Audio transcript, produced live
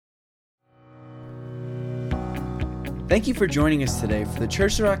Thank you for joining us today for the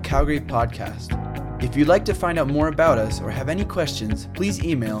Church of Rock Calgary podcast. If you'd like to find out more about us or have any questions, please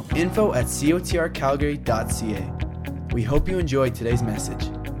email info@cotrcalgary.ca. We hope you enjoyed today's message.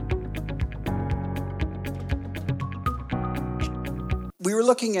 We were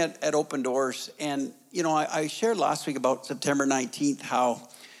looking at open doors, and I shared last week about September 19th, how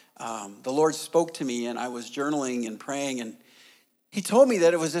the Lord spoke to me, and I was journaling and praying, and He told me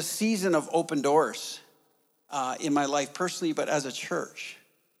that it was a season of open doors in my life personally, but as a church.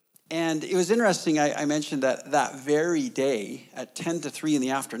 And it was interesting, I mentioned that very day at 10 to 3 in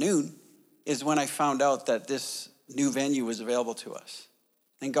the afternoon is when I found out that this new venue was available to us.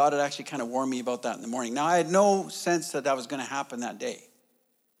 And God had actually kind of warned me about that in the morning. Now, I had no sense that was going to happen that day.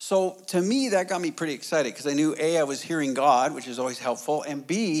 So to me, that got me pretty excited because I knew, A, I was hearing God, which is always helpful, and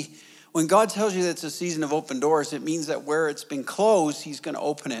B, when God tells you that it's a season of open doors, it means that where it's been closed, He's going to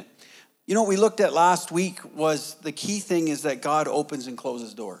open it. What we looked at last week was the key thing is that God opens and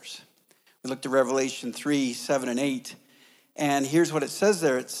closes doors. We looked at Revelation 3, 7, and 8, and here's what it says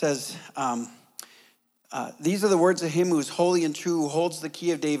there. It says, these are the words of Him who is holy and true, who holds the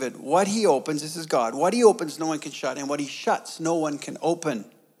key of David. What He opens, this is God, what He opens, no one can shut, and what He shuts, no one can open.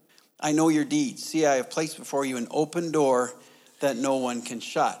 I know your deeds. See, I have placed before you an open door that no one can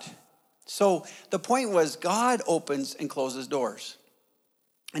shut. So the point was God opens and closes doors.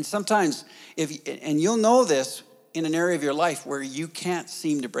 And sometimes, and you'll know this in an area of your life where you can't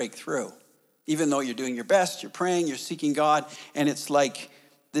seem to break through. Even though you're doing your best, you're praying, you're seeking God, and it's like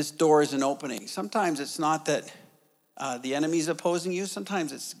this door isn't opening. Sometimes it's not that the enemy's opposing you.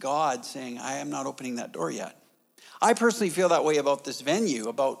 Sometimes it's God saying, I am not opening that door yet. I personally feel that way about this venue,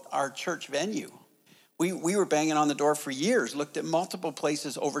 about our church venue. We were banging on the door for years, looked at multiple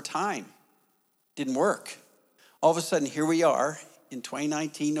places over time. Didn't work. All of a sudden, here we are in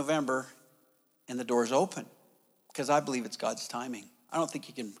 2019, November, and the door's open because I believe it's God's timing. I don't think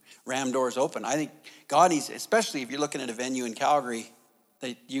you can ram doors open. I think God needs, especially if you're looking at a venue in Calgary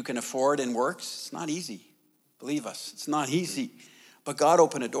that you can afford and works, it's not easy. Believe us, it's not easy. But God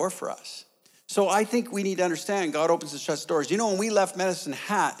opened a door for us. So I think we need to understand God opens and shuts doors. When we left Medicine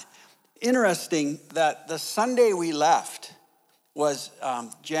Hat, interesting that the Sunday we left was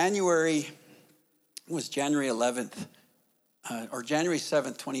January 11th or January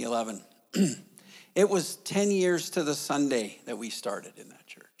 7th, 2011. It was 10 years to the Sunday that we started in that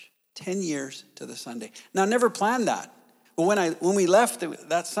church. 10 years to the Sunday. Now, I never planned that. But when we left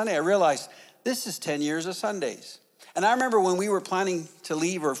that Sunday, I realized this is 10 years of Sundays. And I remember when we were planning to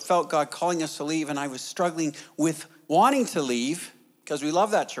leave or felt God calling us to leave, and I was struggling with wanting to leave because we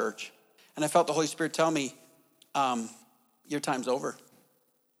love that church. And I felt the Holy Spirit tell me, your time's over.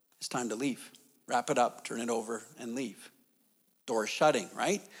 It's time to leave. Wrap it up, turn it over, and leave. Door shutting,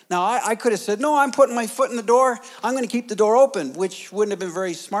 right? Now, I could have said, no, I'm putting my foot in the door. I'm going to keep the door open, which wouldn't have been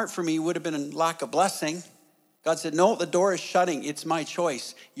very smart for me. Would have been a lack of blessing. God said, no, the door is shutting. It's my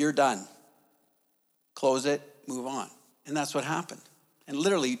choice. You're done. Close it. Move on. And that's what happened. And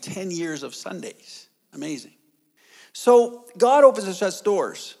literally 10 years of Sundays. Amazing. So God opens and shuts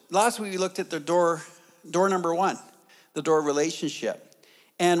doors. Last week we looked at the door number 1, the door relationship.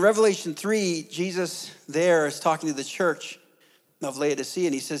 And Revelation 3, Jesus there is talking to the church of Laodicea,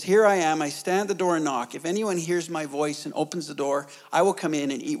 and He says, here I am, I stand at the door and knock. If anyone hears my voice and opens the door, I will come in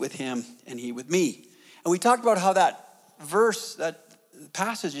and eat with him and he with me. And we talked about how that verse, that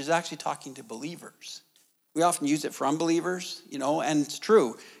passage is actually talking to believers. We often use it for unbelievers, and it's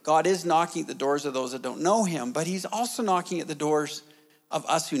true. God is knocking at the doors of those that don't know Him, but He's also knocking at the doors of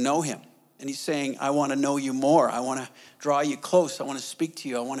us who know Him. And He's saying, I want to know you more. I want to draw you close. I want to speak to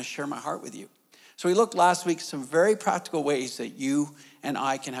you. I want to share my heart with you. So we looked last week at some very practical ways that you and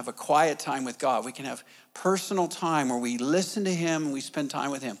I can have a quiet time with God. We can have personal time where we listen to Him and we spend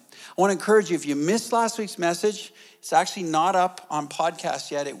time with Him. I want to encourage you, if you missed last week's message, it's actually not up on podcast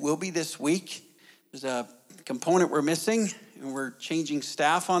yet. It will be this week. There's a component we're missing, and we're changing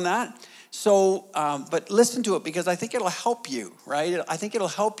staff on that. So, but listen to it because I think it'll help you, right? I think it'll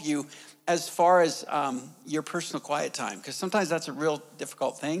help you as far as your personal quiet time, because sometimes that's a real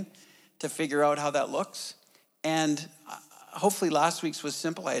difficult thing to figure out how that looks. And hopefully last week's was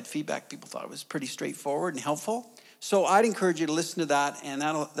simple. I had feedback. People thought it was pretty straightforward and helpful. So I'd encourage you to listen to that, and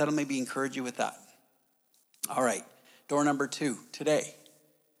that'll maybe encourage you with that. All right, door number 2 today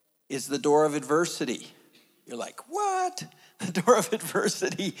is the door of adversity. You're like, what? The door of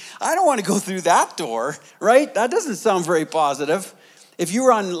adversity? I don't want to go through that door, right? That doesn't sound very positive. If you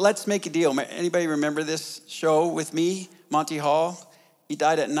were on Let's Make a Deal, anybody remember this show with me, Monty Hall? He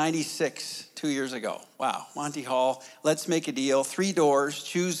died at 96 2 years ago. Wow, Monty Hall, Let's Make a Deal, 3 doors,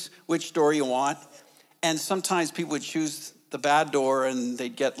 choose which door you want. And sometimes people would choose the bad door and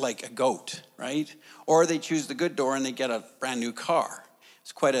they'd get like a goat, right? Or they choose the good door and they get a brand new car.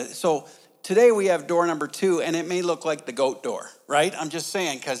 So today we have door number 2, and it may look like the goat door, right? I'm just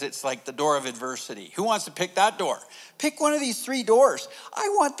saying, because it's like the door of adversity. Who wants to pick that door? Pick one of these 3 doors. I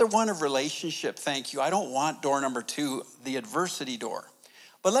want the one of relationship, thank you. I don't want door number 2, the adversity door.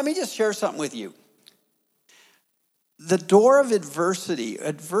 But let me just share something with you. The door of adversity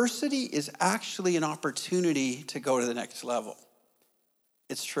is actually an opportunity to go to the next level.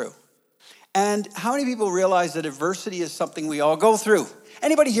 It's true. And how many people realize that adversity is something we all go through?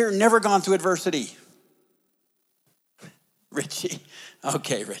 Anybody here never gone through adversity? Richie.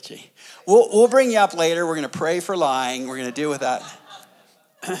 Okay, Richie. We'll bring you up later. We're going to pray for lying. We're going to deal with that.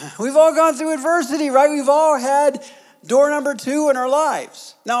 We've all gone through adversity, right? We've all had door number 2 in our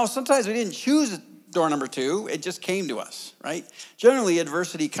lives. Now, sometimes we didn't choose door number 2. It just came to us, right? Generally,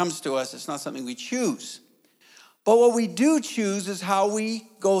 adversity comes to us. It's not something we choose. But what we do choose is how we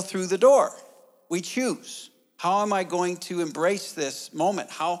go through the door. We choose. How am I going to embrace this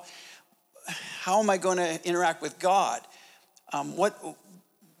moment? How am I going to interact with God?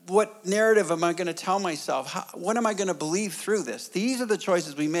 What narrative am I going to tell myself? What am I going to believe through this? These are the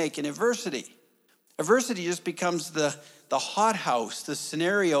choices we make in adversity. Adversity just becomes the hothouse, the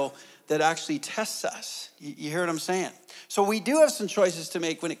scenario that actually tests us. You hear what I'm saying? So we do have some choices to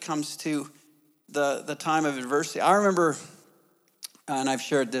make when it comes to the time of adversity. I remember, and I've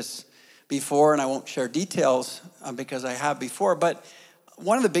shared this before, and I won't share details because I have before, but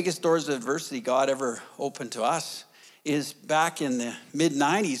one of the biggest doors of adversity God ever opened to us is back in the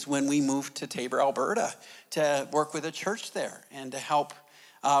mid-90s when we moved to Taber, Alberta, to work with a church there and to help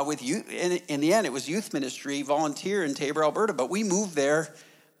with youth. In the end, it was youth ministry, volunteer in Taber, Alberta, but we moved there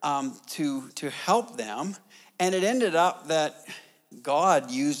to help them. And it ended up that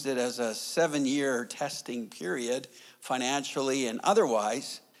God used it as a 7-year testing period, financially and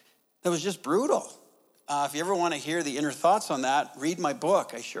otherwise, that was just brutal. If you ever want to hear the inner thoughts on that, read my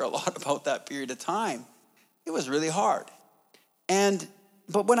book. I share a lot about that period of time. It was really hard.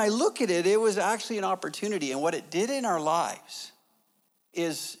 But when I look at it, it was actually an opportunity. And what it did in our lives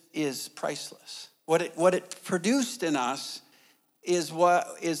is priceless. What it produced in us is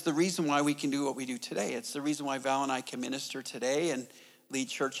the reason why we can do what we do today. It's the reason why Val and I can minister today and lead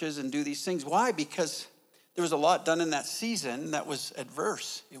churches and do these things. Why? Because there was a lot done in that season that was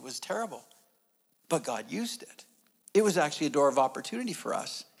adverse. It was terrible. But God used it. It was actually a door of opportunity for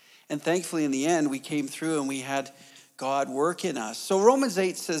us. And thankfully, in the end, we came through and we had God work in us. So Romans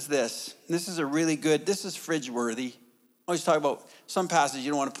 8 says this. This is fridge worthy. I always talk about some passages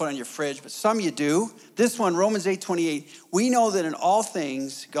you don't want to put on your fridge, but some you do. This one, Romans 8:28, we know that in all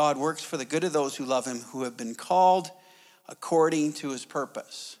things God works for the good of those who love him, who have been called according to his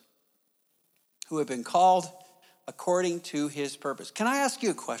purpose. Who have been called according to his purpose. Can I ask you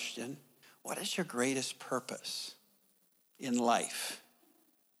a question? What is your greatest purpose in life?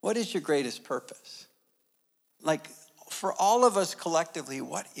 What is your greatest purpose? Like, for all of us collectively,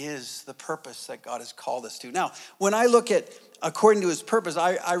 what is the purpose that God has called us to? Now, when I look at according to his purpose,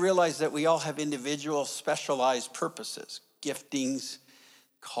 I realize that we all have individual specialized purposes, giftings,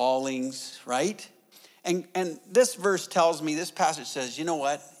 callings, right? And this verse tells me, this passage says, you know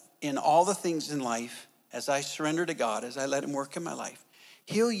what? In all the things in life, as I surrender to God, as I let him work in my life,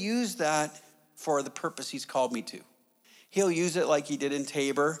 he'll use that for the purpose he's called me to. He'll use it like he did in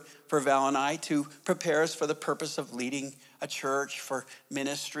Taber for Val and I to prepare us for the purpose of leading a church, for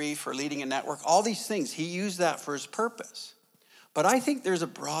ministry, for leading a network, all these things. He used that for his purpose. But I think there's a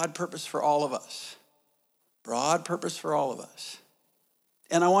broad purpose for all of us. Broad purpose for all of us.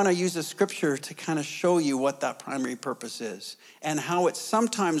 And I want to use a scripture to kind of show you what that primary purpose is and how it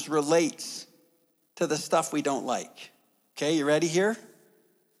sometimes relates to the stuff we don't like. Okay, you ready here?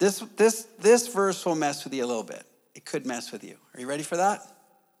 This verse will mess with you a little bit. It could mess with you. Are you ready for that?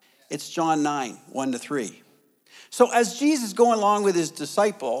 It's John 9, 1-3. So as Jesus is going along with his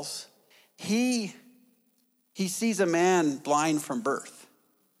disciples, he sees a man blind from birth.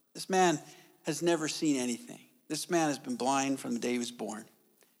 This man has never seen anything. This man has been blind from the day he was born.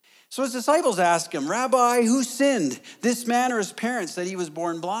 So his disciples ask him, Rabbi, who sinned, this man or his parents, that he was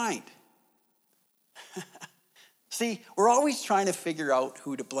born blind? See, we're always trying to figure out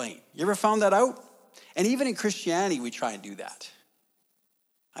who to blame. You ever found that out? And even in Christianity, we try and do that.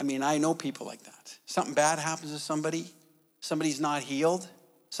 I mean, I know people like that. Something bad happens to somebody, somebody's not healed,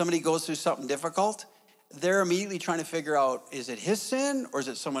 somebody goes through something difficult, they're immediately trying to figure out, is it his sin or is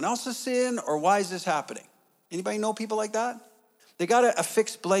it someone else's sin or why is this happening? Anybody know people like that? They got to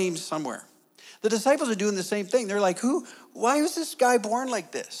affix blame somewhere. The disciples are doing the same thing. They're like, why was this guy born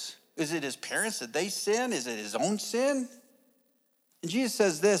like this? Is it his parents? Did they sin? Is it his own sin? And Jesus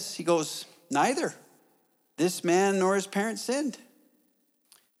says this. He goes, neither. This man nor his parents sinned.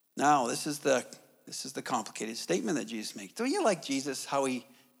 Now, this is the complicated statement that Jesus makes. Don't you like Jesus, how he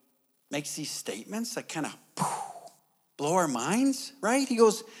makes these statements that kind of blow our minds, right? He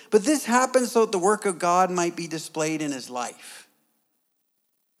goes, but this happens so that the work of God might be displayed in his life.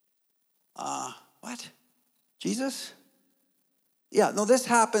 What? Jesus? Yeah, no, this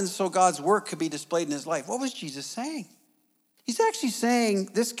happens so God's work could be displayed in his life. What was Jesus saying? He's actually saying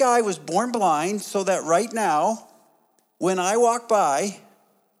this guy was born blind so that right now, when I walk by,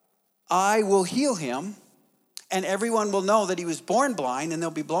 I will heal him, and everyone will know that he was born blind, and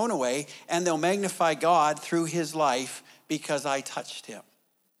they'll be blown away, and they'll magnify God through his life because I touched him.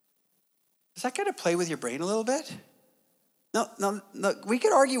 Does that kind of play with your brain a little bit? No, we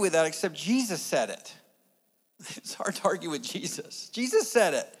could argue with that, except Jesus said it. It's hard to argue with Jesus. Jesus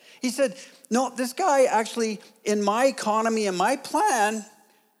said it. He said, no, this guy actually, in my economy and my plan,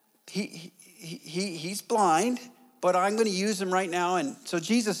 he's blind, but I'm going to use him right now. And so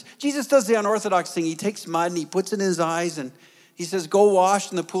Jesus does the unorthodox thing. He takes mud and he puts it in his eyes and he says, go wash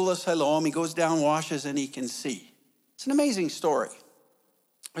in the pool of Siloam. He goes down, washes, and he can see. It's an amazing story.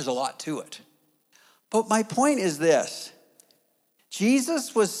 There's a lot to it. But my point is this.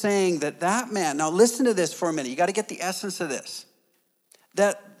 Jesus was saying that man, now listen to this for a minute. You got to get the essence of this.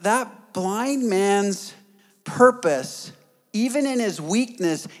 That blind man's purpose, even in his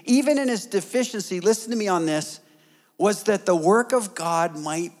weakness, even in his deficiency, listen to me on this, was that the work of God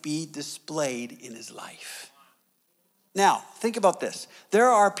might be displayed in his life. Now, think about this. There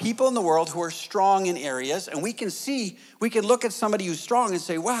are people in the world who are strong in areas, and we can look at somebody who's strong and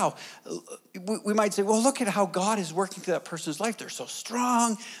say, wow, we might say, well, look at how God is working through that person's life. They're so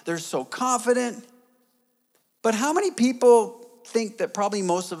strong, they're so confident. But how many people think that probably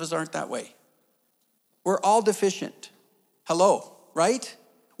most of us aren't that way? We're all deficient. Hello, right?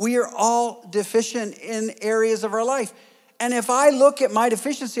 We are all deficient in areas of our life. And if I look at my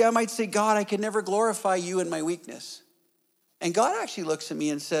deficiency, I might say, God, I can never glorify you in my weakness. And God actually looks at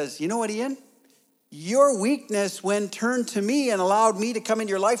me and says, you know what, Ian? Your weakness, when turned to me and allowed me to come into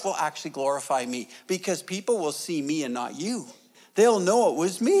your life, will actually glorify me because people will see me and not you. They'll know it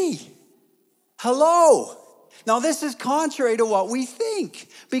was me. Hello. Now, this is contrary to what we think,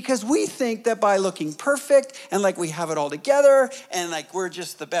 because we think that by looking perfect and like we have it all together and like we're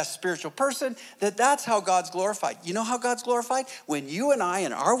just the best spiritual person, that's how God's glorified. You know how God's glorified? When you and I,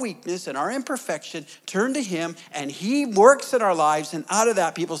 in our weakness and our imperfection, turn to him and he works in our lives, and out of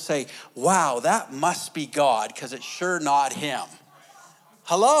that people say, wow, that must be God, because it's sure not him.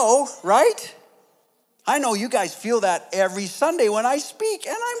 Hello, right? I know you guys feel that every Sunday when I speak,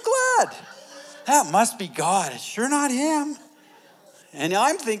 and I'm glad. That must be God. It's sure not him. And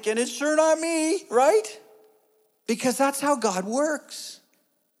I'm thinking it's sure not me, right? Because that's how God works.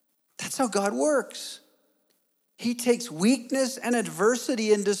 That's how God works. He takes weakness and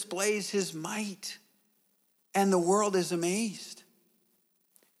adversity and displays his might. And the world is amazed.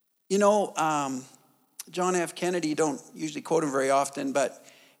 You know, John F. Kennedy, don't usually quote him very often, but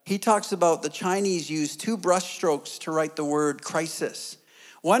he talks about the Chinese use 2 brushstrokes to write the word crisis.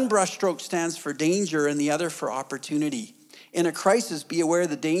 One brushstroke stands for danger and the other for opportunity. In a crisis, be aware of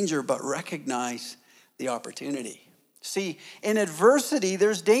the danger, but recognize the opportunity. See, in adversity,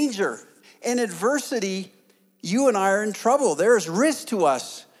 there's danger. In adversity, you and I are in trouble. There's risk to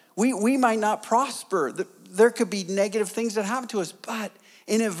us. We might not prosper. There could be negative things that happen to us, but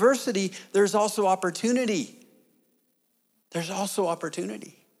in adversity, there's also opportunity. There's also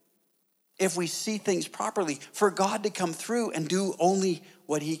opportunity. If we see things properly, for God to come through and do only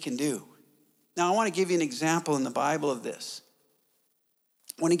what he can do. Now, I want to give you an example in the Bible of this.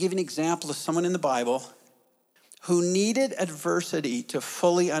 I want to give you an example of someone in the Bible who needed adversity to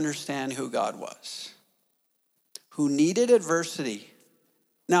fully understand who God was. Who needed adversity.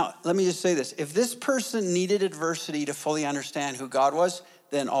 Now, let me just say this. If this person needed adversity to fully understand who God was,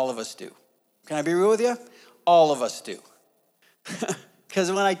 then all of us do. Can I be real with you? All of us do. Because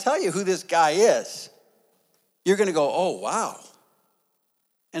when I tell you who this guy is, you're going to go, oh, wow.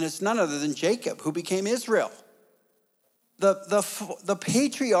 And it's none other than Jacob, who became Israel. The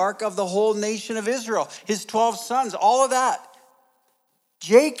patriarch of the whole nation of Israel. His 12 sons, all of that.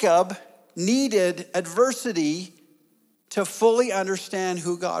 Jacob needed adversity to fully understand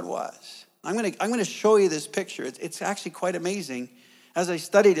who God was. I'm going to show you this picture. It's actually quite amazing. As I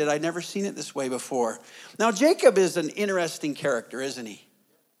studied it, I'd never seen it this way before. Now, Jacob is an interesting character, isn't he?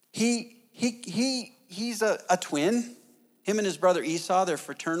 He's a twin. Him and his brother Esau, they're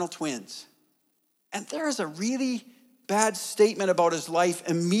fraternal twins. And there is a really bad statement about his life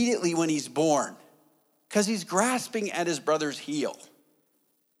immediately when he's born, because he's grasping at his brother's heel,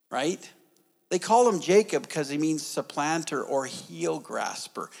 right? They call him Jacob because he means supplanter or heel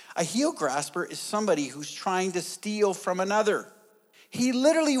grasper. A heel grasper is somebody who's trying to steal from another. He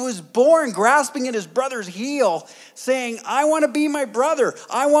literally was born grasping at his brother's heel, saying, I want to be my brother.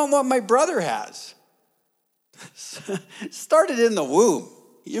 I want what my brother has. Started in the womb.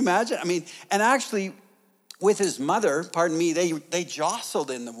 Can you imagine? I mean, and actually with his mother, they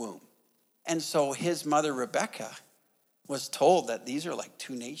jostled in the womb. And so his mother, Rebecca, was told that these are like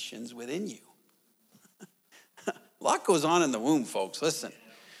two nations within you. A lot goes on in the womb, folks. Listen,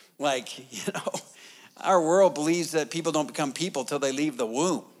 our world believes that people don't become people till they leave the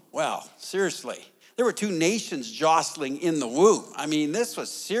womb. Well, seriously, there were two nations jostling in the womb. I mean, this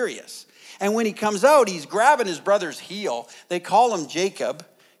was serious. And when he comes out, he's grabbing his brother's heel. They call him Jacob,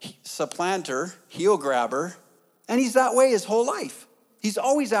 supplanter, heel grabber, and he's that way his whole life. He's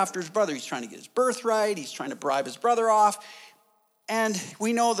always after his brother. He's trying to get his birthright. He's trying to bribe his brother off. And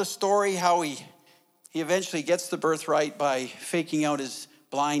we know the story how he eventually gets the birthright by faking out his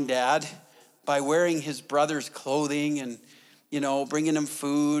blind dad, by wearing his brother's clothing and, bringing him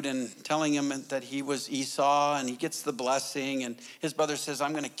food and telling him that he was Esau, and he gets the blessing. And his brother says,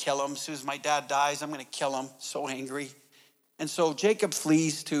 I'm going to kill him. As soon as my dad dies, I'm going to kill him. So angry. And so Jacob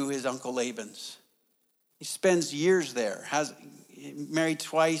flees to his uncle Laban's. He spends years there, married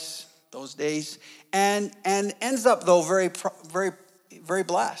twice those days, and ends up, though, very, very, very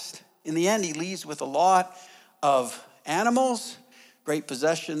blessed. In the end, he leaves with a lot of animals, great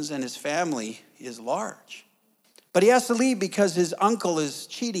possessions, and his family is large. But he has to leave because his uncle is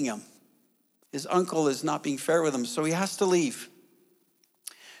cheating him. His uncle is not being fair with him, so he has to leave.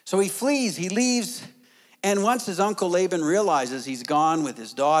 So he flees, he leaves, and once his uncle Laban realizes he's gone with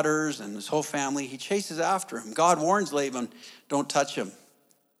his daughters and his whole family, he chases after him. God warns Laban, don't touch him.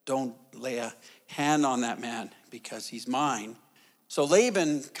 Don't lay a hand on that man because he's mine. So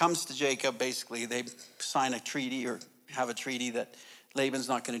Laban comes to Jacob, basically. They sign a treaty or have a treaty that Laban's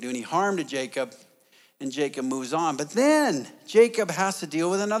not going to do any harm to Jacob, and Jacob moves on. But then Jacob has to deal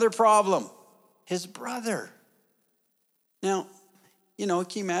with another problem, his brother. Now, can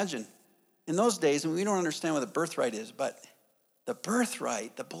you imagine? In those days, and we don't understand what the birthright is, but the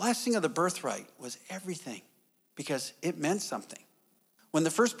birthright, the blessing of the birthright was everything because it meant something. When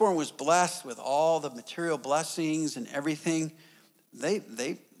the firstborn was blessed with all the material blessings and everything,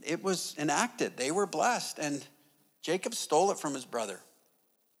 it was enacted. They were blessed, and Jacob stole it from his brother.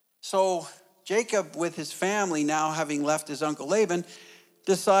 So Jacob, with his family now having left his uncle Laban,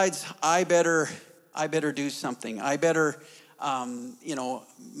 decides, I better do something. I better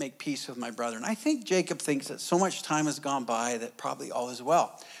make peace with my brother. And I think Jacob thinks that so much time has gone by that probably all is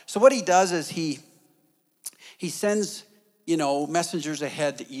well. So what he does is he sends, messengers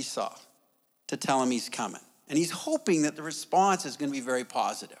ahead to Esau to tell him he's coming. And he's hoping that the response is going to be very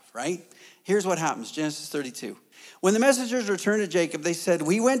positive, right? Here's what happens, Genesis 32. When the messengers returned to Jacob, they said,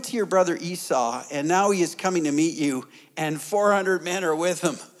 we went to your brother Esau, and now he is coming to meet you, and 400 men are with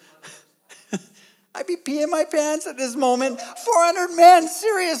him. I'd be peeing my pants at this moment. 400 men,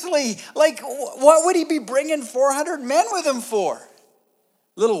 seriously. What would he be bringing 400 men with him for?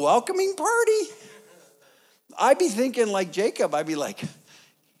 Little welcoming party? I'd be thinking like Jacob. I'd be like,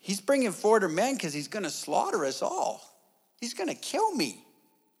 he's bringing 400 men because he's going to slaughter us all. He's going to kill me.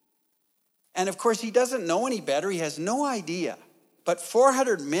 And of course, he doesn't know any better. He has no idea. But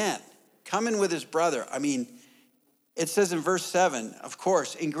 400 men coming with his brother. I mean, it says in verse 7, of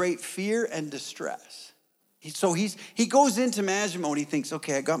course, in great fear and distress. So he goes into management mode. He thinks,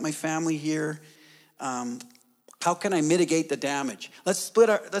 okay, I got my family here. How can I mitigate the damage? Let's split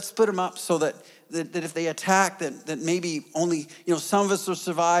them up so that if they attack, that maybe only some of us will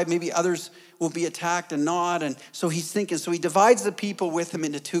survive. Maybe others will be attacked and not. And so he's thinking. So he divides the people with him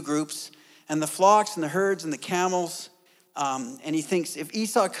into two groups, and the flocks and the herds and the camels. And he thinks if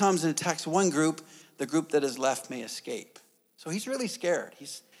Esau comes and attacks one group, the group that is left may escape. So he's really scared.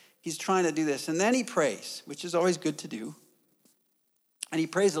 He's trying to do this. And then he prays, which is always good to do. And he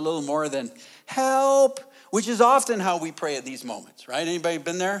prays a little more than help, which is often how we pray at these moments, right? Anybody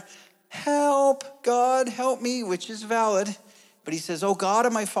been there? Help, God, help me, which is valid. But he says, oh God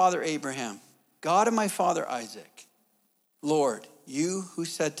of my father Abraham, God of my father Isaac, Lord, you who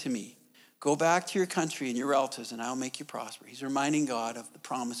said to me, go back to your country and your relatives, and I'll make you prosper. He's reminding God of the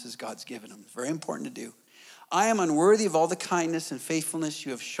promises God's given him. Very important to do. I am unworthy of all the kindness and faithfulness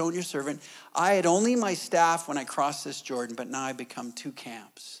you have shown your servant. I had only my staff when I crossed this Jordan, but now I become two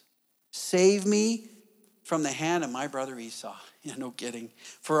camps. Save me from the hand of my brother Esau. Yeah, no kidding.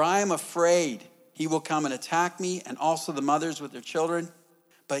 For I am afraid he will come and attack me, and also the mothers with their children.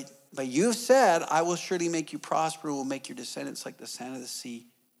 But you've said, I will surely make you prosper, will make your descendants like the sand of the sea,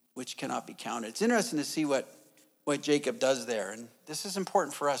 which cannot be counted. It's interesting to see what Jacob does there. And this is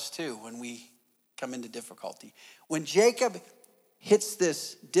important for us too when we come into difficulty. When Jacob hits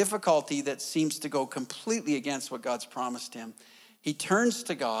this difficulty that seems to go completely against what God's promised him, he turns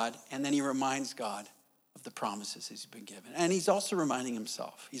to God, and then he reminds God of the promises he's been given. And he's also reminding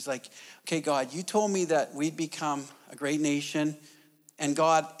himself. He's like, okay, God, you told me that we'd become a great nation. And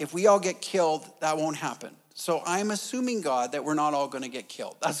God, if we all get killed, that won't happen. So I'm assuming, God, that we're not all going to get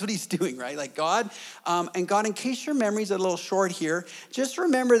killed. That's what he's doing, right? Like, God, and God, in case your memory's a little short here, just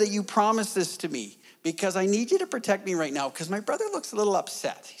remember that you promised this to me, because I need you to protect me right now, because my brother looks a little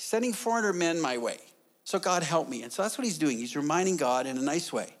upset. He's sending 400 men my way. So God, help me. And so that's what he's doing. He's reminding God in a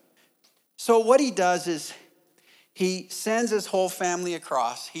nice way. So what he does is he sends his whole family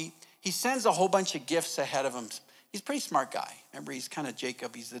across. He sends a whole bunch of gifts ahead of him. He's a pretty smart guy. Remember, he's kind of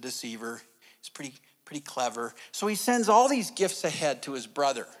Jacob. He's the deceiver. He's pretty clever. So he sends all these gifts ahead to his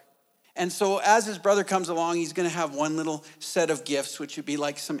brother. And so as his brother comes along, he's going to have one little set of gifts, which would be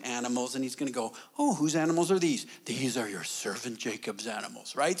like some animals. And he's going to go, oh, whose animals are these? These are your servant Jacob's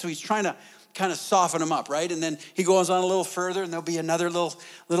animals, right? So he's trying to kind of soften them up, right? And then he goes on a little further, and there'll be another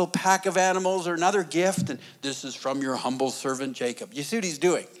little pack of animals or another gift. And this is from your humble servant Jacob. You see what he's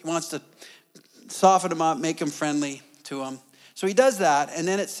doing? He wants to soften them up, make them friendly to him. So he does that. And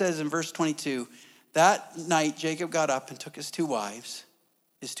then it says in verse 22, that night Jacob got up and took his 2 wives,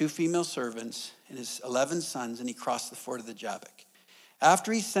 his 2 female servants, and his 11 sons, and he crossed the ford of the Jabbok.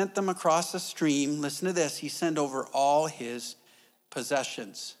 After he sent them across the stream, listen to this, he sent over all his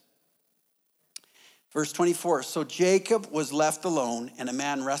possessions. Verse 24, so Jacob was left alone, and a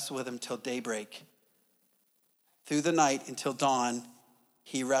man wrestled with him till daybreak. Through the night until dawn,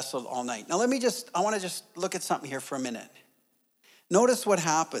 he wrestled all night. Now I want to just look at something here for a minute. Notice what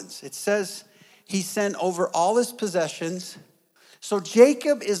happens. It says he sent over all his possessions. So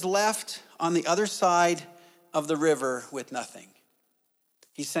Jacob is left on the other side of the river with nothing.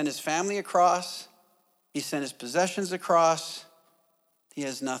 He sent his family across. He sent his possessions across. He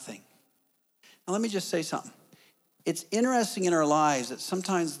has nothing. Now, let me just say something. It's interesting in our lives that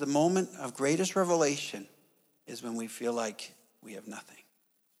sometimes the moment of greatest revelation is when we feel like we have nothing.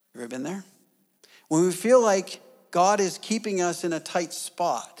 You ever been there? When we feel like God is keeping us in a tight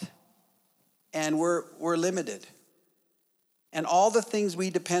spot and we're limited. And all the things we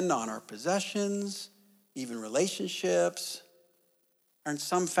depend on, our possessions, even relationships, are in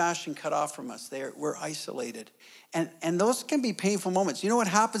some fashion cut off from us. We're isolated. And those can be painful moments. You know what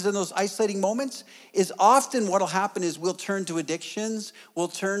happens in those isolating moments? Is often what will happen is we'll turn to addictions. We'll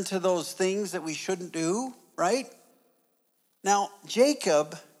turn to those things that we shouldn't do, right? Now,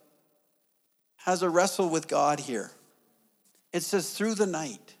 Jacob has a wrestle with God here. It says through the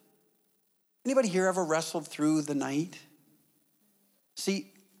night. Anybody here ever wrestled through the night?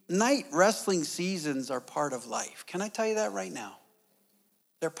 See, night wrestling seasons are part of life. Can I tell you that right now?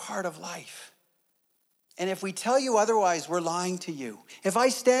 They're part of life. And if we tell you otherwise, we're lying to you. If I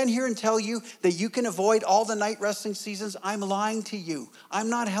stand here and tell you that you can avoid all the night wrestling seasons, I'm lying to you.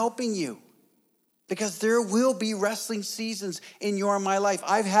 I'm not helping you. Because there will be wrestling seasons in your and my life.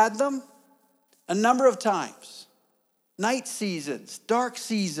 I've had them a number of times. Night seasons, dark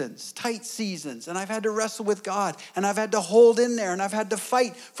seasons, tight seasons. And I've had to wrestle with God. And I've had to hold in there. And I've had to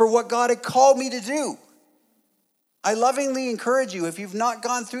fight for what God had called me to do. I lovingly encourage you, if you've not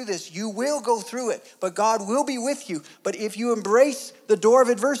gone through this, you will go through it. But God will be with you. But if you embrace the door of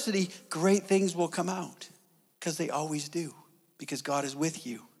adversity, great things will come out. Because they always do. Because God is with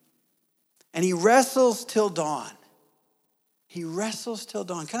you. And he wrestles till dawn. He wrestles till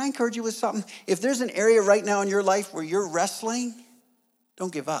dawn. Can I encourage you with something? If there's an area right now in your life where you're wrestling,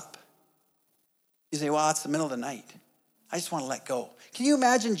 don't give up. You say, well, it's the middle of the night. I just want to let go. Can you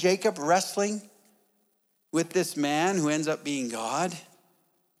imagine Jacob wrestling with this man who ends up being God?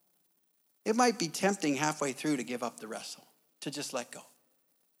 It might be tempting halfway through to give up the wrestle, to just let go.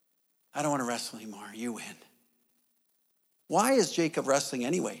 I don't want to wrestle anymore. You win. Why is Jacob wrestling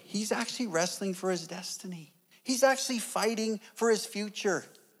anyway? He's actually wrestling for his destiny. He's actually fighting for his future.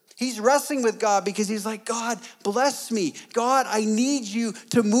 He's wrestling with God because he's like, God, bless me. God, I need you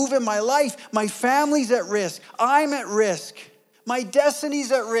to move in my life. My family's at risk. I'm at risk. My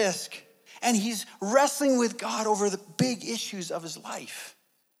destiny's at risk. And he's wrestling with God over the big issues of his life.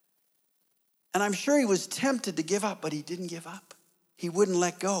 And I'm sure he was tempted to give up, but he didn't give up. He wouldn't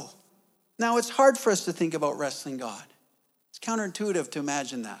let go. Now, it's hard for us to think about wrestling God. It's counterintuitive to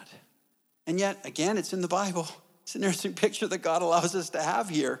imagine that. And yet, again, it's in the Bible. It's an interesting picture that God allows us to have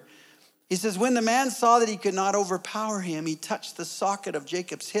here. He says, when the man saw that he could not overpower him, he touched the socket of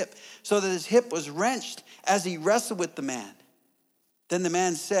Jacob's hip so that his hip was wrenched as he wrestled with the man. Then the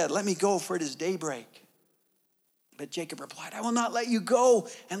man said, let me go, for it is daybreak. But Jacob replied, I will not let you go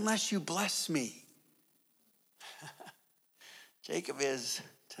unless you bless me. Jacob is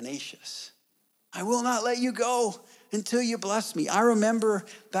tenacious. I will not let you go until you bless me. I remember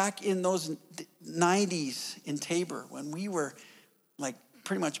back in those 90s in Tabor when we were like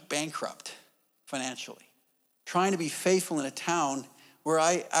pretty much bankrupt financially, trying to be faithful in a town where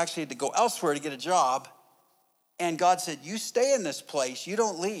I actually had to go elsewhere to get a job. And God said, you stay in this place, you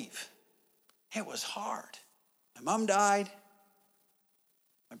don't leave. It was hard. My mom died.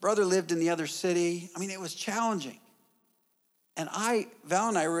 My brother lived in the other city. I mean, it was challenging. And Val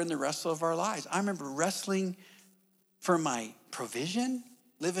and I were in the wrestle of our lives. I remember wrestling for my provision,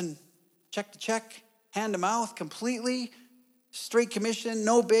 living check to check, hand to mouth, completely, straight commission,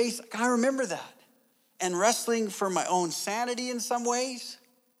 no base. I remember that. And wrestling for my own sanity in some ways.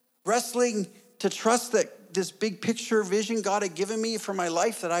 Wrestling to trust that this big picture vision God had given me for my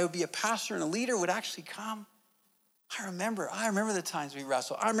life, that I would be a pastor and a leader, would actually come. I remember the times we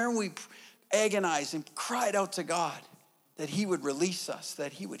wrestled. I remember we agonized and cried out to God that he would release us,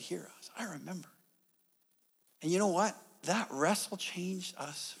 that he would hear us. I remember. And you know what? That wrestle changed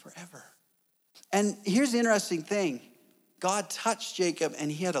us forever. And here's the interesting thing. God touched Jacob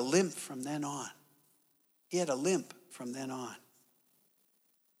and he had a limp from then on. He had a limp from then on.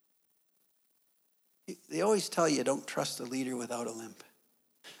 They always tell you don't trust a leader without a limp.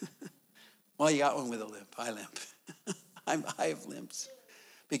 Well, you got one with a limp. I limp. I have limps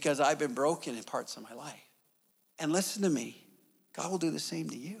because I've been broken in parts of my life. And listen to me, God will do the same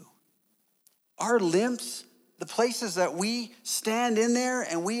to you. Our limps, the places that we stand in there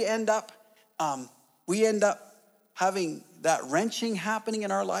and we end up having that wrenching happening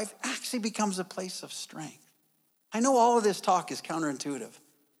in our life, actually becomes a place of strength. I know all of this talk is counterintuitive.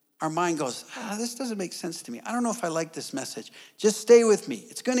 Our mind goes, this doesn't make sense to me. I don't know if I like this message. Just stay with me.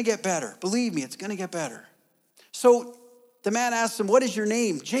 It's going to get better. Believe me, it's going to get better. So the man asked him, what is your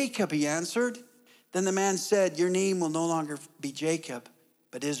name? Jacob, he answered. Then the man said, your name will no longer be Jacob,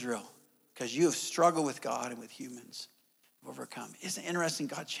 but Israel, because you have struggled with God and with humans. You've overcome. Isn't it interesting?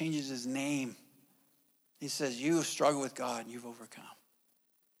 God changes his name. He says, you have struggled with God and you've overcome.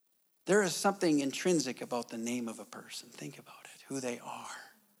 There is something intrinsic about the name of a person. Think about it, who they are.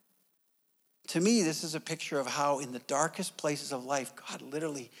 To me, this is a picture of how in the darkest places of life, God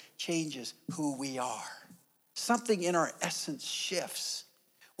literally changes who we are. Something in our essence shifts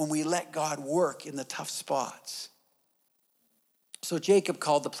when we let God work in the tough spots. So Jacob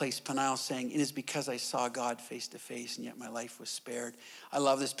called the place Peniel, saying, it is because I saw God face to face, and yet my life was spared. I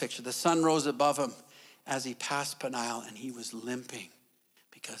love this picture. The sun rose above him as he passed Peniel, and he was limping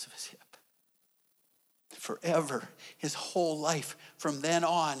because of his hip. Forever, his whole life, from then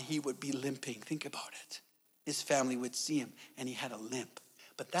on, he would be limping. Think about it. His family would see him, and he had a limp.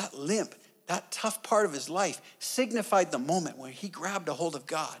 But that limp, that tough part of his life, signified the moment where he grabbed a hold of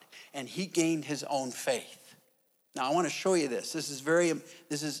God, and he gained his own faith. Now, I want to show you this. This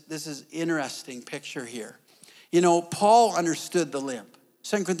is interesting picture here. You know, Paul understood the limp.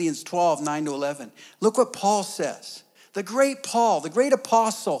 2 Corinthians 12, 9-11. Look what Paul says. The great Paul, the great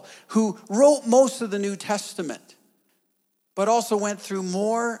apostle who wrote most of the New Testament, but also went through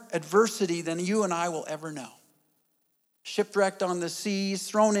more adversity than you and I will ever know. Shipwrecked on the seas,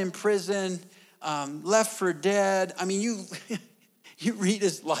 thrown in prison, left for dead. I mean, you read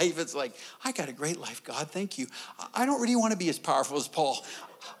his life, it's like, I got a great life, God, thank you. I don't really want to be as powerful as Paul.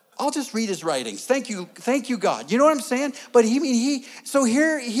 I'll just read his writings. Thank you, God. You know what I'm saying? But so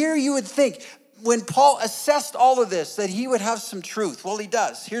here you would think, when Paul assessed all of this, that he would have some truth. Well, he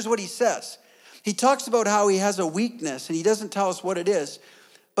does. Here's what he says. He talks about how he has a weakness, and he doesn't tell us what it is.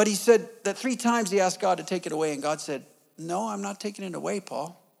 But he said that 3 times he asked God to take it away, and God said, no, I'm not taking it away,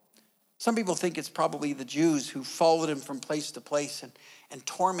 Paul. Some people think it's probably the Jews who followed him from place to place and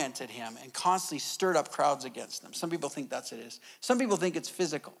tormented him and constantly stirred up crowds against him. Some people think that's what it is. Some people think it's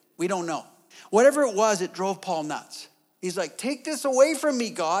physical. We don't know. Whatever it was, it drove Paul nuts. He's like, take this away from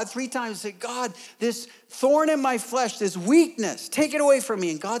me, God. 3 times he said, God, this thorn in my flesh, this weakness, take it away from me.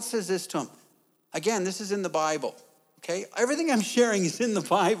 And God says this to him. Again, this is in the Bible, okay? Everything I'm sharing is in the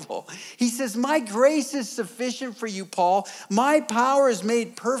Bible. He says, my grace is sufficient for you, Paul. My power is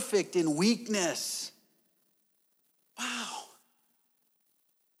made perfect in weakness. Wow.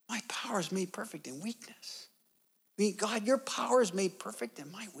 My power is made perfect in weakness. I mean, God, your power is made perfect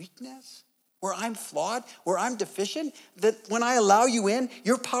in my weakness? Where I'm flawed, where I'm deficient, that when I allow you in,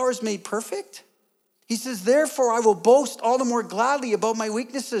 your power is made perfect? He says, therefore, I will boast all the more gladly about my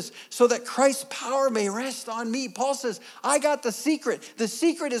weaknesses so that Christ's power may rest on me. Paul says, I got the secret. The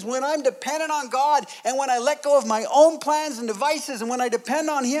secret is when I'm dependent on God and when I let go of my own plans and devices and when I depend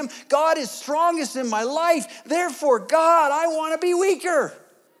on him, God is strongest in my life. Therefore, God, I want to be weaker.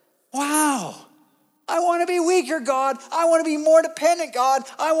 Wow. I want to be weaker, God. I want to be more dependent, God.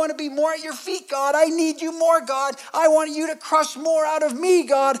 I want to be more at your feet, God. I need you more, God. I want you to crush more out of me,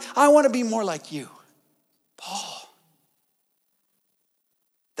 God. I want to be more like you. Paul.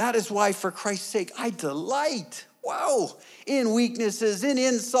 That is why, for Christ's sake, I delight, in weaknesses, in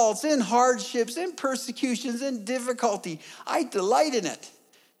insults, in hardships, in persecutions, in difficulty. I delight in it.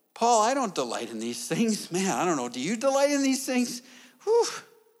 Paul, I don't delight in these things. Man, I don't know. Do you delight in these things? Whew.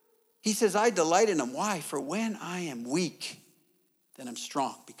 He says, I delight in them. Why? For when I am weak, then I'm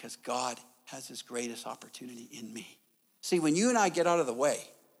strong, because God has his greatest opportunity in me. See, when you and I get out of the way,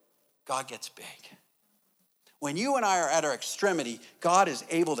 God gets big. When you and I are at our extremity, God is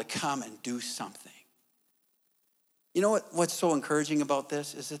able to come and do something. You know what's so encouraging about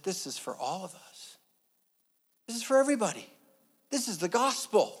this is that this is for all of us. This is for everybody. This is the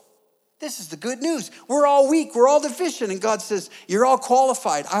gospel. This is the good news. We're all weak. We're all deficient. And God says, you're all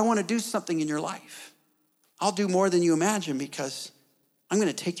qualified. I want to do something in your life. I'll do more than you imagine because I'm going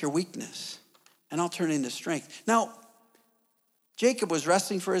to take your weakness and I'll turn it into strength. Now, Jacob was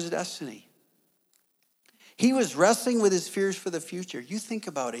wrestling for his destiny. He was wrestling with his fears for the future. You think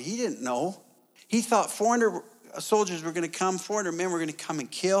about it. He didn't know. He thought 400 soldiers were going to come, 400 men were going to come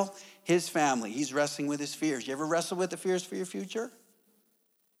and kill his family. He's wrestling with his fears. You ever wrestle with the fears for your future?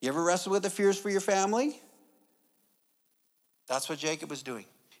 You ever wrestle with the fears for your family? That's what Jacob was doing.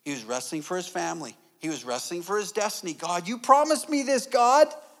 He was wrestling for his family. He was wrestling for his destiny. God, you promised me this, God.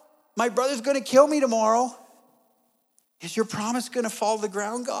 My brother's going to kill me tomorrow. Is your promise going to fall to the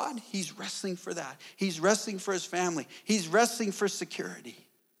ground, God? He's wrestling for that. He's wrestling for his family. He's wrestling for security.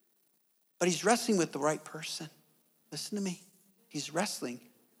 But he's wrestling with the right person. Listen to me. He's wrestling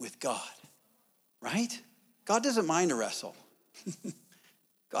with God, right? God doesn't mind to wrestle.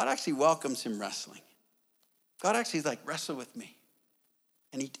 God actually welcomes him wrestling. God actually is like, wrestle with me.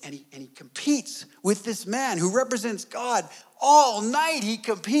 And he competes with this man who represents God. All night he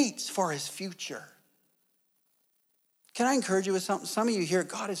competes for his future. Can I encourage you with something? Some of you here,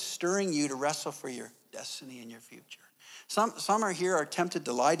 God is stirring you to wrestle for your destiny and your future. Some are here are tempted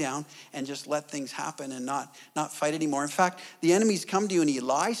to lie down and just let things happen and not fight anymore. In fact, the enemy's come to you and he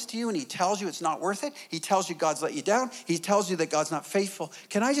lies to you and he tells you it's not worth it. He tells you God's let you down. He tells you that God's not faithful.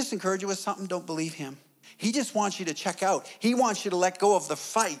 Can I just encourage you with something? Don't believe him. He just wants you to check out. He wants you to let go of the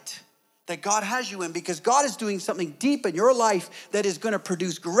fight that God has you in, because God is doing something deep in your life that is going to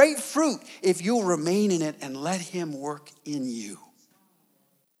produce great fruit if you'll remain in it and let him work in you.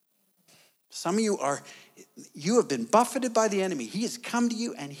 Some of you have been buffeted by the enemy. He has come to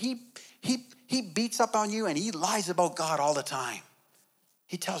you and he beats up on you and he lies about God all the time.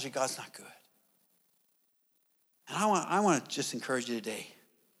 He tells you God's not good. And I want to just encourage you today.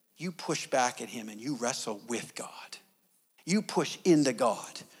 You push back at him and you wrestle with God. You push into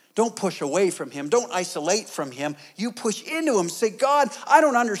God. Don't push away from him. Don't isolate from him. You push into him. Say, God, I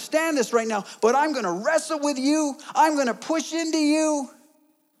don't understand this right now, but I'm going to wrestle with you. I'm going to push into you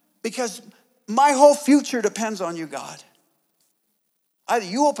because my whole future depends on you, God. Either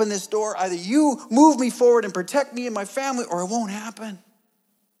you open this door, either you move me forward and protect me and my family, or it won't happen.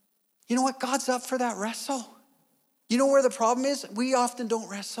 You know what? God's up for that wrestle. You know where the problem is? We often don't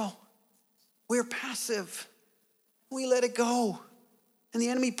wrestle. We're passive. We let it go. And the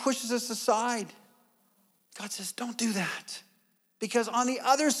enemy pushes us aside. God says, don't do that. Because on the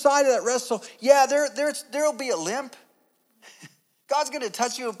other side of that wrestle, there'll be a limp. God's going to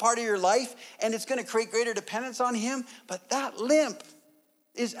touch you a part of your life, and it's going to create greater dependence on him. But that limp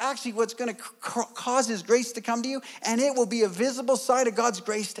is actually what's going to cause his grace to come to you, and it will be a visible sign of God's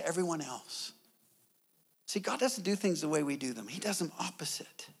grace to everyone else. See, God doesn't do things the way we do them. He does them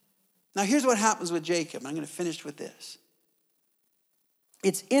opposite. Now, here's what happens with Jacob. I'm going to finish with this.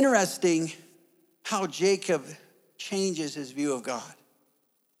 It's interesting how Jacob changes his view of God.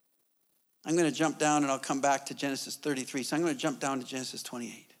 I'm going to jump down and I'll come back to Genesis 33. So I'm going to jump down to Genesis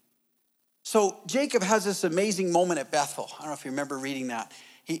 28. So Jacob has this amazing moment at Bethel. I don't know if you remember reading that.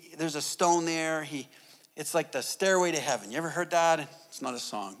 There's a stone there. It's like the stairway to heaven. You ever heard that? It's not a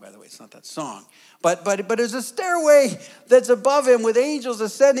song, by the way. It's not that song. But there's a stairway that's above him with angels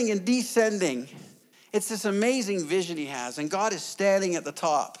ascending and descending. It's this amazing vision he has. And God is standing at the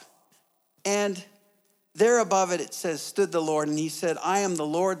top. And there above it says, stood the Lord. And he said, I am the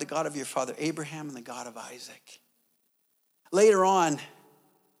Lord, the God of your father Abraham and the God of Isaac. Later on,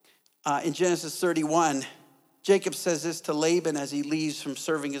 In Genesis 31, Jacob says this to Laban as he leaves from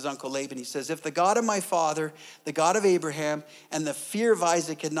serving his uncle Laban. He says, if the God of my father, the God of Abraham, and the fear of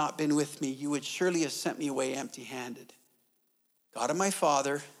Isaac had not been with me, you would surely have sent me away empty-handed. God of my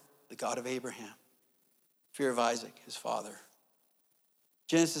father, the God of Abraham, fear of Isaac, his father.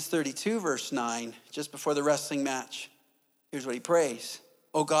 Genesis 32, verse 9, just before the wrestling match, here's what he prays.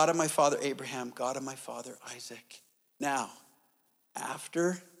 O God of my father Abraham, God of my father Isaac. Now,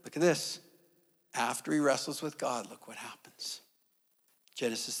 look at this. After he wrestles with God, look what happens.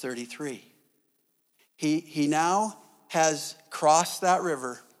 Genesis 33. He now has crossed that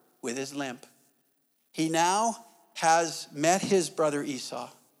river with his limp. He now has met his brother Esau.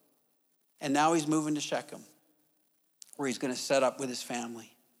 And now he's moving to Shechem, where he's going to set up with his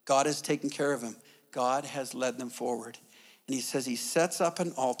family. God has taken care of him. God has led them forward. And he says he sets up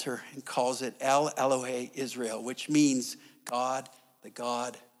an altar and calls it El Elohe Israel, which means God, the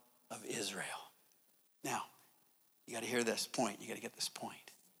God of Israel. Now, you got to hear this point. You got to get this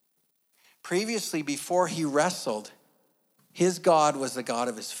point. Previously, before he wrestled, his God was the God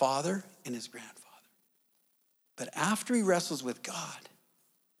of his father and his grandfather. But after he wrestles with God,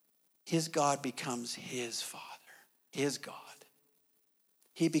 his God becomes his father, his God.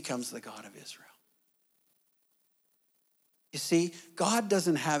 He becomes the God of Israel. You see, God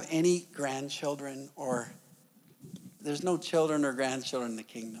doesn't have any grandchildren, or there's no children or grandchildren in the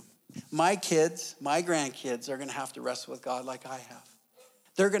kingdom. My kids, my grandkids are going to have to wrestle with God like I have.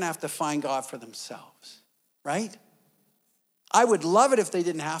 They're going to have to find God for themselves, right? I would love it if they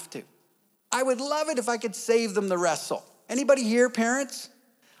didn't have to. I would love it if I could save them the wrestle. Anybody here, parents?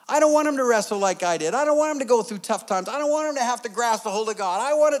 I don't want them to wrestle like I did. I don't want them to go through tough times. I don't want them to have to grasp a hold of God.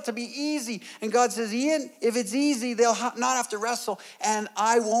 I want it to be easy. And God says, Ian, if it's easy, they'll not have to wrestle, and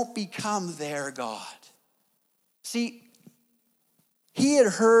I won't become their God. See, he had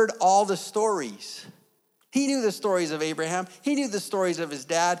heard all the stories. He knew the stories of Abraham. He knew the stories of his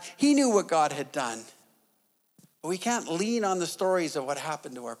dad. He knew what God had done. But we can't lean on the stories of what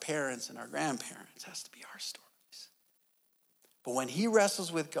happened to our parents and our grandparents. It has to be our stories. But when he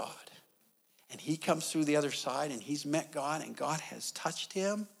wrestles with God and he comes through the other side and he's met God and God has touched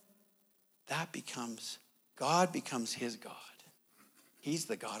him, God becomes his God. He's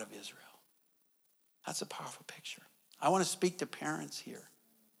the God of Israel. That's a powerful picture. I want to speak to parents here.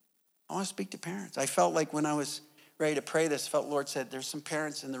 I want to speak to parents. I felt like when I was ready to pray this, the Lord said, there's some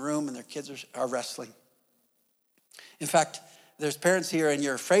parents in the room and their kids are wrestling. In fact, there's parents here and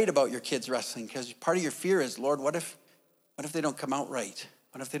you're afraid about your kids wrestling because part of your fear is, Lord, what if they don't come out right?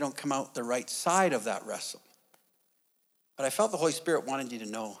 What if they don't come out the right side of that wrestle? But I felt the Holy Spirit wanted you to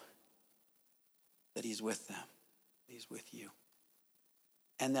know that he's with them. He's with you.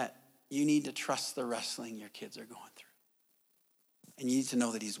 And that you need to trust the wrestling your kids are going through. And you need to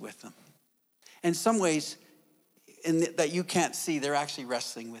know that he's with them. In some ways that you can't see, they're actually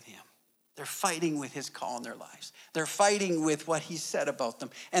wrestling with him. They're fighting with his call in their lives. They're fighting with what he said about them.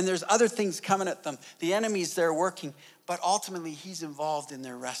 And there's other things coming at them. The enemy's there working, but ultimately he's involved in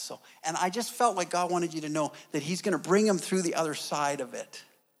their wrestle. And I just felt like God wanted you to know that he's going to bring them through the other side of it.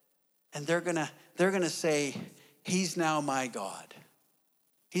 And they're going to say, he's now my God.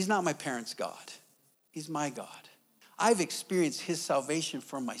 He's not my parents' God. He's my God. I've experienced his salvation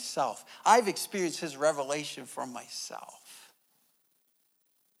for myself. I've experienced his revelation for myself.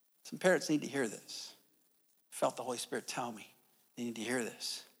 Some parents need to hear this. I felt the Holy Spirit tell me they need to hear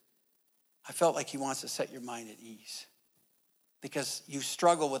this. I felt like he wants to set your mind at ease because you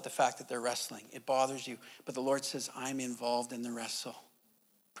struggle with the fact that they're wrestling. It bothers you. But the Lord says, I'm involved in the wrestle.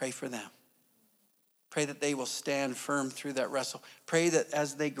 Pray for them. Pray that they will stand firm through that wrestle. Pray that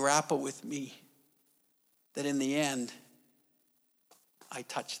as they grapple with me, that in the end, I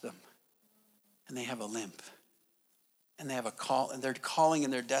touch them and they have a limp. And they have a call, and their calling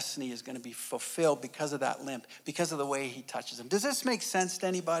and their destiny is going to be fulfilled because of that limp, because of the way he touches them. Does this make sense to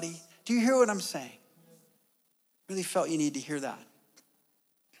anybody? Do you hear what I'm saying? Really felt you need to hear that.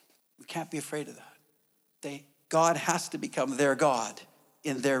 We can't be afraid of that. God has to become their God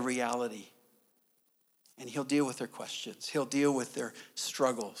in their reality. And he'll deal with their questions. He'll deal with their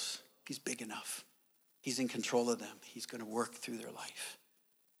struggles. He's big enough. He's in control of them. He's going to work through their life.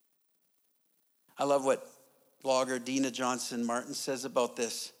 I love what blogger Dina Johnson Martin says about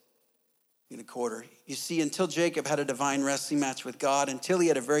this in a quarter. You see, until Jacob had a divine wrestling match with God, until he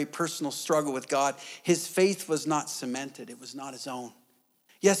had a very personal struggle with God, his faith was not cemented. It was not his own.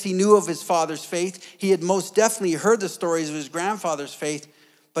 Yes, he knew of his father's faith. He had most definitely heard the stories of his grandfather's faith,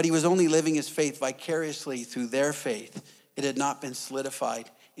 but he was only living his faith vicariously through their faith. It had not been solidified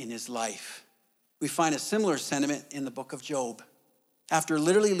in his life. We find a similar sentiment in the book of Job. After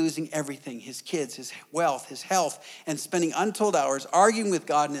literally losing everything, his kids, his wealth, his health, and spending untold hours arguing with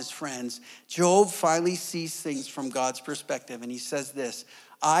God and his friends, Job finally sees things from God's perspective. And he says this,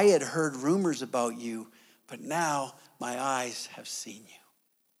 I had heard rumors about you, but now my eyes have seen you.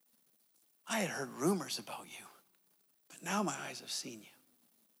 I had heard rumors about you, but now my eyes have seen you.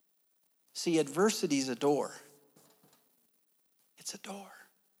 See, adversity is a door. It's a door.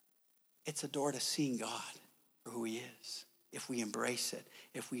 It's a door to seeing God for who he is. If we embrace it,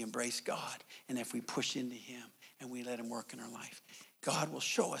 if we embrace God, and if we push into him and we let him work in our life, God will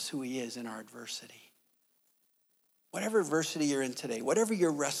show us who he is in our adversity. Whatever adversity you're in today, whatever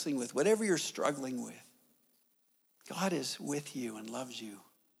you're wrestling with, whatever you're struggling with, God is with you and loves you.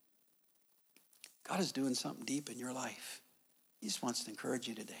 God is doing something deep in your life. He just wants to encourage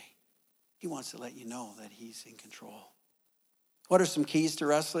you today. He wants to let you know that he's in control. What are some keys to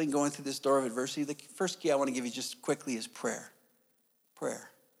wrestling, going through this door of adversity? The first key I want to give you just quickly is prayer. Prayer.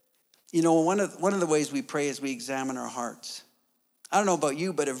 You know, one of the ways we pray is we examine our hearts. I don't know about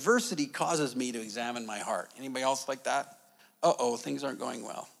you, but adversity causes me to examine my heart. Anybody else like that? Uh-oh, things aren't going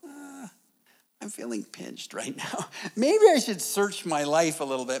well. I'm feeling pinched right now. Maybe I should search my life a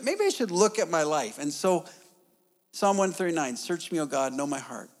little bit. Maybe I should look at my life. And so Psalm 139, search me, O God, know my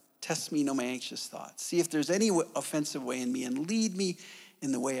heart. Test me, know my anxious thoughts. See if there's any offensive way in me and lead me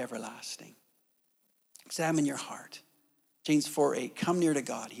in the way everlasting. Examine your heart. James 4:8, come near to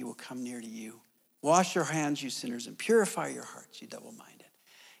God, he will come near to you. Wash your hands, you sinners, and purify your hearts, you double-minded.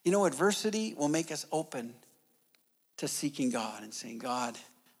 You know, adversity will make us open to seeking God and saying, God,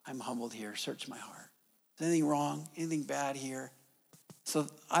 I'm humbled here. Search my heart. Is anything wrong? Anything bad here? So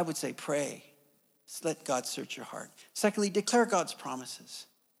I would say pray. Just let God search your heart. Secondly, declare God's promises.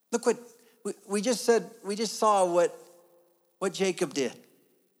 Look what we just said. We just saw what Jacob did.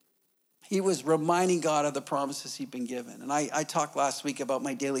 He was reminding God of the promises he'd been given. And I talked last week about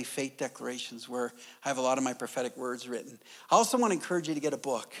my daily faith declarations where I have a lot of my prophetic words written. I also want to encourage you to get a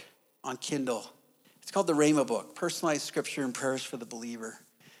book on Kindle. It's called the Rhema book, Personalized Scripture and Prayers for the Believer.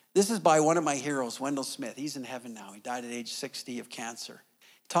 This is by one of my heroes, Wendell Smith. He's in heaven now. He died at age 60 of cancer.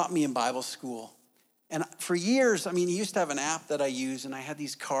 He taught me in Bible school. And for years, he used to have an app that I use, and I had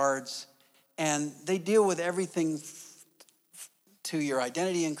these cards, and they deal with everything to your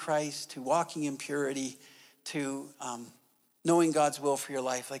identity in Christ, to walking in purity, to knowing God's will for your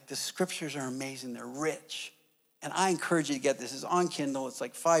life. Like, the scriptures are amazing. They're rich. And I encourage you to get this. It's on Kindle. It's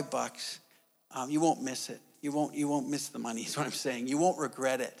like $5. You won't miss it. You won't miss the money is what I'm saying. You won't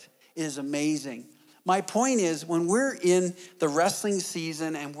regret it. It is amazing. My point is, when we're in the wrestling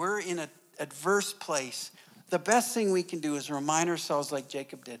season and we're in an adverse place, the best thing we can do is remind ourselves, like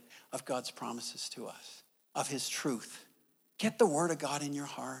Jacob did, of God's promises to us, of his truth. Get the word of God in your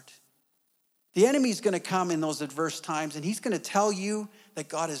heart. The enemy's going to come in those adverse times, and he's going to tell you that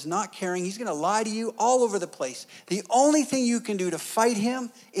God is not caring. He's going to lie to you all over the place. The only thing you can do to fight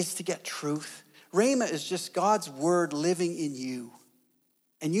him is to get truth. Rhema is just God's word living in you.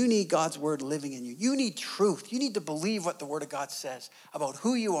 And you need God's word living in you. You need truth. You need to believe what the word of God says about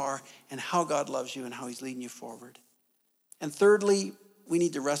who you are and how God loves you and how he's leading you forward. And thirdly, we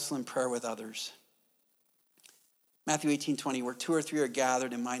need to wrestle in prayer with others. Matthew 18:20, where 2 or 3 are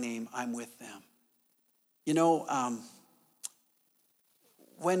gathered in my name, I'm with them. You know,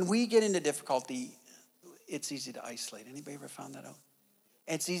 when we get into difficulty, it's easy to isolate. Anybody ever found that out?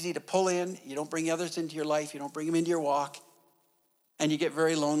 It's easy to pull in. You don't bring others into your life. You don't bring them into your walk. And you get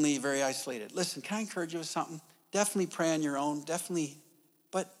very lonely, very isolated. Listen, can I encourage you with something? Definitely pray on your own. Definitely.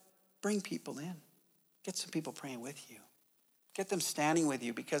 But bring people in. Get some people praying with you. Get them standing with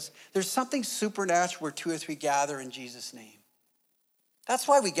you, because there's something supernatural where 2 or 3 gather in Jesus' name. That's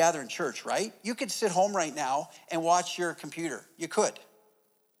why we gather in church, right? You could sit home right now and watch your computer. You could.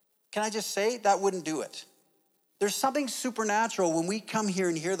 Can I just say that wouldn't do it? There's something supernatural when we come here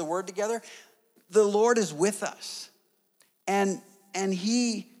and hear the word together. The Lord is with us. And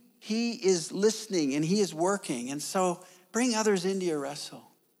he is listening and he is working. And so bring others into your wrestle.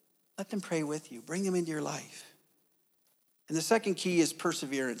 Let them pray with you. Bring them into your life. And the second key is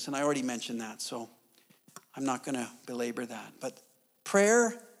perseverance. And I already mentioned that, so I'm not going to belabor that. But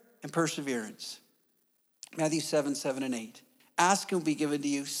prayer and perseverance. Matthew 7, and 8. Ask and will be given to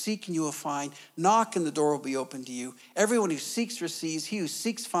you. Seek and you will find. Knock and the door will be opened to you. Everyone who seeks receives. He who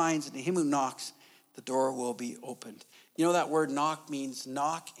seeks finds. And to him who knocks, the door will be opened. You know that word knock means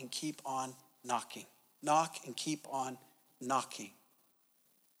knock and keep on knocking. Knock and keep on knocking.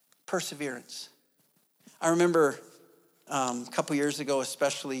 Perseverance. I remember a couple years ago,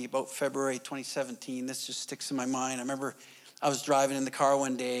 especially about February 2017, this just sticks in my mind. I remember I was driving in the car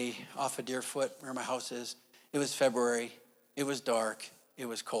one day off of Deerfoot, where my house is. It was February. It was dark. It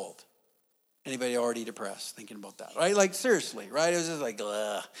was cold. Anybody already depressed thinking about that, right? Like, seriously, right? It was just like,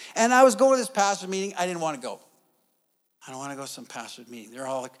 ugh. And I was going to this pastor meeting. I didn't want to go. I don't want to go to some pastor meeting. They're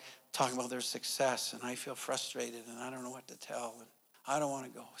all like talking about their success, and I feel frustrated, and I don't know what to tell, and I don't want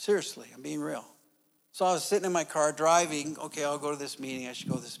to go. Seriously, I'm being real. So I was sitting in my car driving. Okay, I'll go to this meeting. I should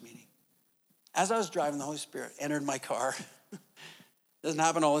go to this meeting. As I was driving, the Holy Spirit entered my car. Doesn't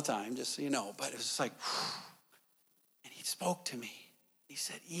happen all the time, just so you know, but it was just like, and he spoke to me. He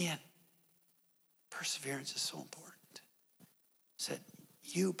said, Ian, perseverance is so important. He said,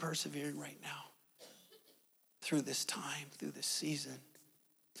 you persevering right now through this time, through this season,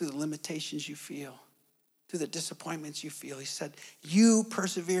 through the limitations you feel, through the disappointments you feel. He said, you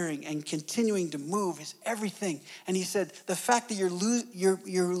persevering and continuing to move is everything. And he said, the fact that you're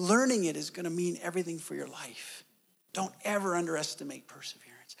learning it is going to mean everything for your life. Don't ever underestimate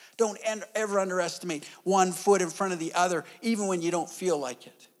perseverance. Don't ever underestimate one foot in front of the other, even when you don't feel like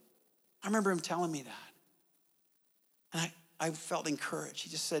it. I remember him telling me that. And I felt encouraged. He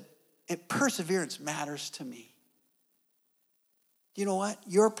just said, perseverance matters to me. You know what?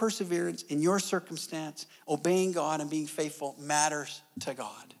 Your perseverance in your circumstance, obeying God and being faithful matters to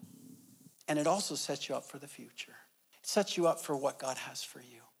God. And it also sets you up for the future. It sets you up for what God has for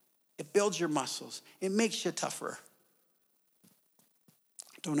you. It builds your muscles. It makes you tougher.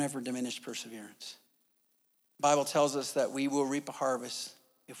 Don't ever diminish perseverance. The Bible tells us that we will reap a harvest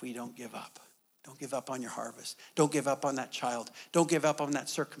if we don't give up. Don't give up on your harvest. Don't give up on that child. Don't give up on that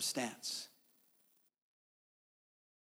circumstance.